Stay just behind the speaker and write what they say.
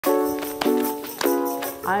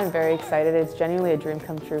I'm very excited. It's genuinely a dream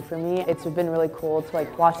come true for me. It's been really cool to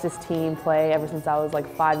watch this team play ever since I was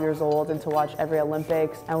 5 years old, and to watch every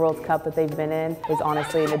Olympics and World Cup that they've been in is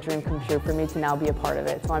honestly a dream come true for me to now be a part of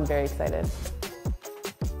it. So I'm very excited.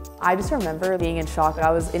 I just remember being in shock.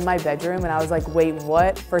 I was in my bedroom and I was like, wait,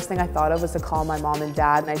 what? First thing I thought of was to call my mom and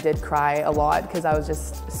dad, and I did cry a lot because I was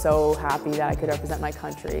just so happy that I could represent my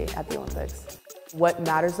country at the Olympics. What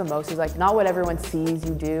matters the most is not what everyone sees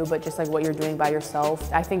you do, but just what you're doing by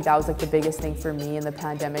yourself. I think that was the biggest thing for me in the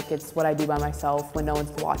pandemic. It's what I do by myself when no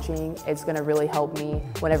one's watching. It's gonna really help me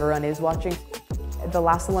when everyone is watching. The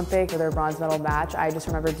last Olympic, for their bronze medal match, I just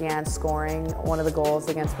remember Deanne scoring one of the goals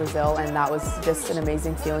against Brazil, and that was just an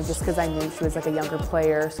amazing feeling just because I knew she was a younger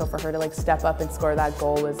player, so for her to step up and score that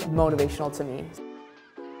goal was motivational to me.